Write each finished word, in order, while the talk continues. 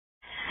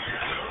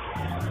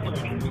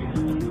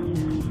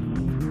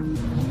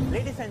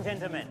Ladies and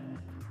gentlemen,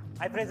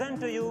 I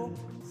present to you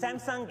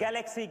Samsung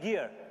Galaxy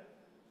Gear.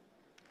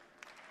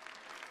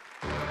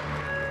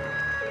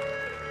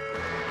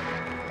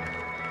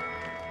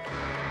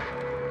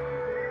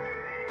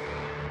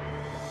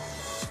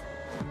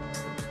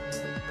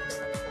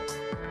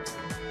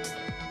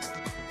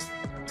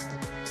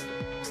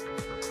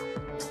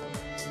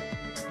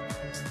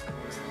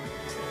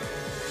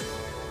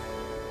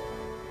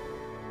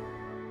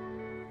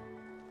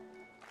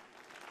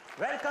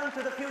 Welcome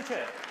to the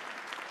future.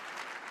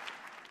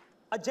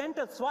 A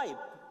gentle swipe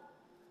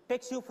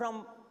takes you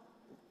from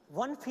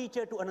one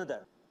feature to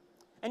another.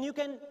 And you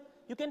can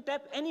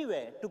tap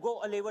anywhere to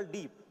go a level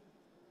deep.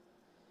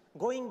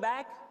 Going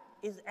back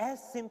is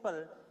as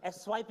simple as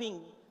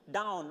swiping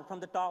down from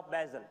the top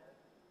bezel.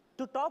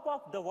 To top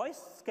off the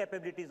voice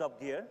capabilities of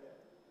Gear,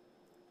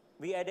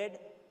 we added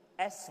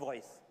S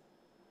Voice.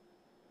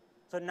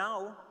 So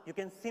now you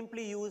can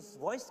simply use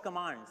voice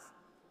commands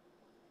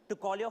to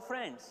call your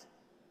friends,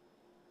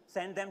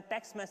 send them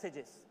text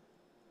messages,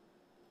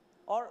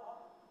 or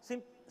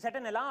set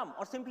an alarm,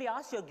 or simply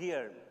ask your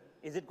Gear,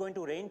 is it going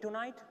to rain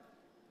tonight?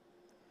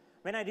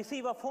 When I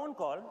receive a phone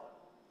call,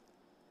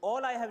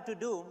 all I have to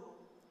do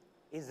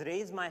is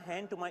raise my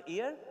hand to my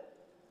ear,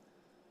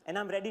 and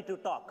I'm ready to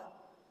talk.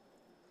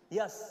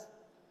 Yes,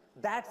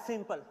 that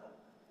simple,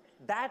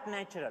 that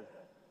natural.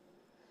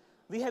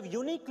 We have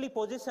uniquely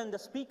positioned the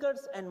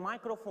speakers and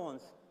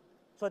microphones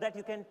so that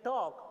you can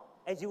talk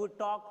as you would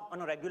talk on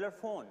a regular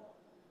phone.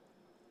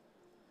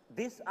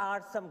 These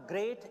are some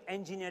great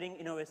engineering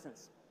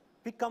innovations.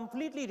 We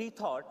completely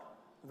rethought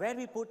where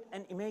we put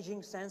an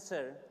imaging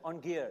sensor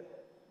on Gear.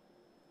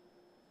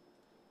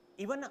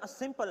 Even a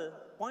simple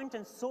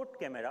point-and-shoot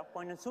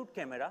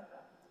camera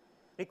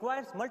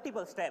requires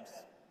multiple steps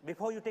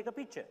before you take a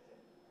picture.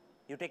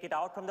 You take it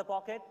out from the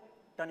pocket,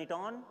 turn it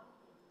on,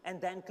 and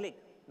then click.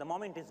 The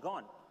moment is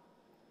gone.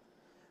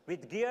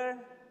 With Gear,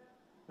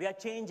 we are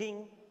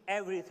changing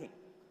everything.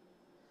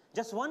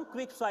 Just one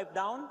quick swipe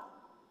down,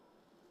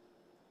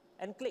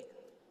 and click.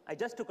 I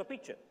just took a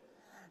picture.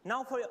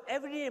 Now for your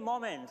everyday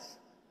moments,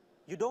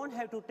 you don't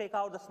have to take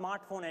out the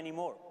smartphone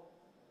anymore.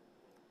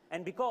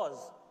 And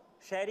because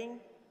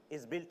sharing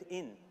is built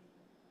in,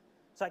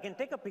 so I can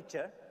take a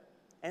picture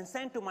and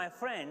send to my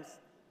friends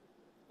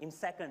in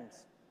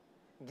seconds.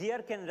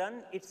 Gear can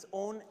run its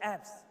own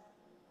apps.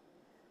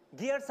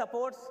 Gear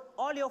supports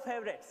all your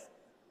favorites: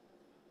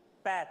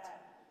 Path,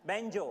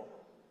 Banjo,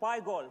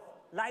 PyGolf,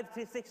 Live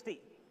 360,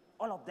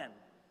 all of them.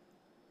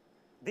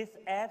 These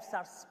apps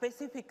are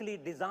specifically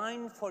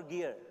designed for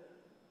Gear.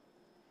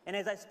 And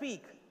as I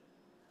speak,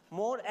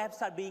 more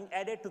apps are being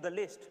added to the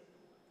list.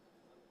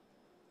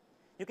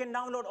 You can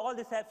download all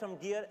these apps from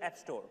Gear App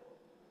Store.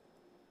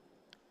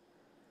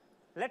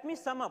 Let me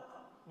sum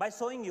up by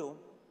showing you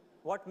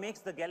what makes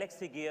the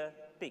Galaxy Gear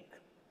tick.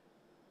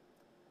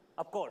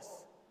 Of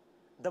course,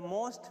 the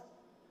most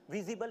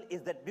visible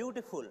is that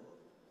beautiful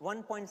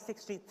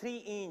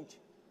 1.63-inch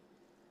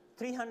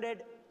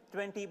 320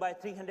 by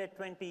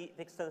 320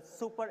 pixel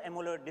Super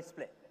AMOLED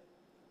display.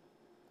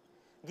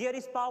 Gear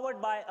is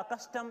powered by a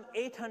custom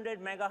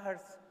 800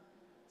 MHz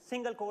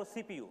single-core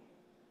CPU.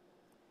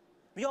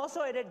 We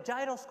also added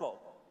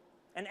gyroscope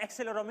and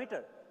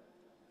accelerometer,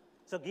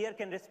 so Gear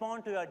can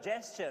respond to your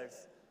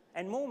gestures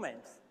and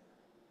movements.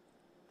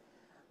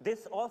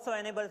 This also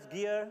enables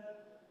Gear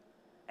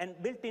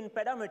and built-in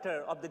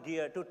pedometer of the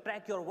Gear to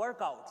track your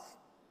workouts.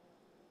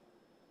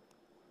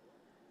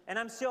 And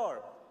I'm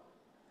sure,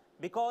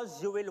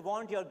 because you will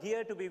want your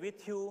Gear to be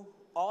with you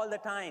all the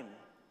time,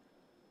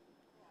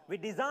 we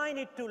designed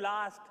it to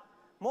last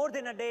more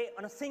than a day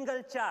on a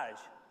single charge.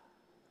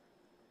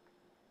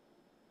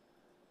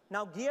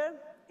 Now, Gear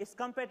is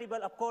compatible,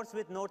 of course,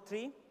 with Note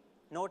 3,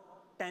 Note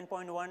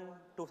 10.1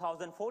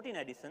 2014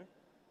 edition,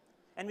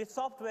 and with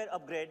software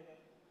upgrade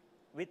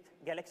with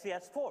Galaxy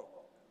S4.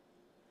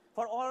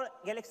 For all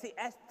Galaxy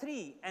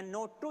S3 and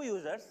Note 2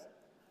 users,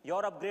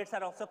 your upgrades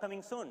are also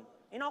coming soon,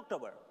 in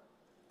October.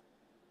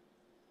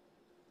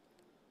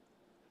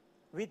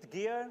 With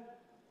Gear,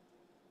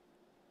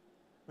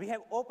 we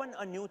have opened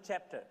a new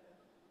chapter,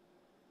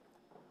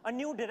 a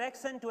new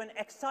direction to an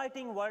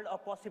exciting world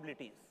of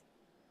possibilities.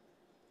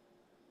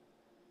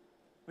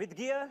 With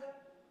Gear,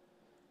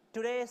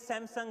 today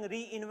Samsung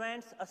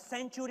reinvents a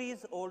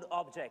centuries-old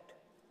object.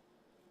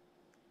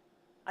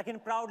 I can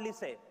proudly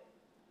say,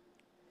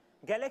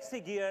 Galaxy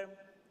Gear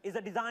is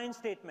a design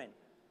statement,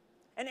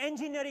 an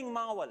engineering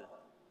marvel,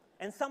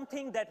 and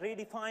something that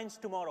redefines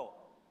tomorrow.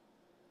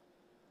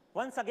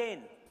 Once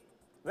again,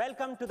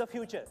 welcome to the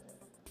future.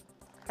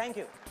 Thank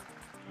you.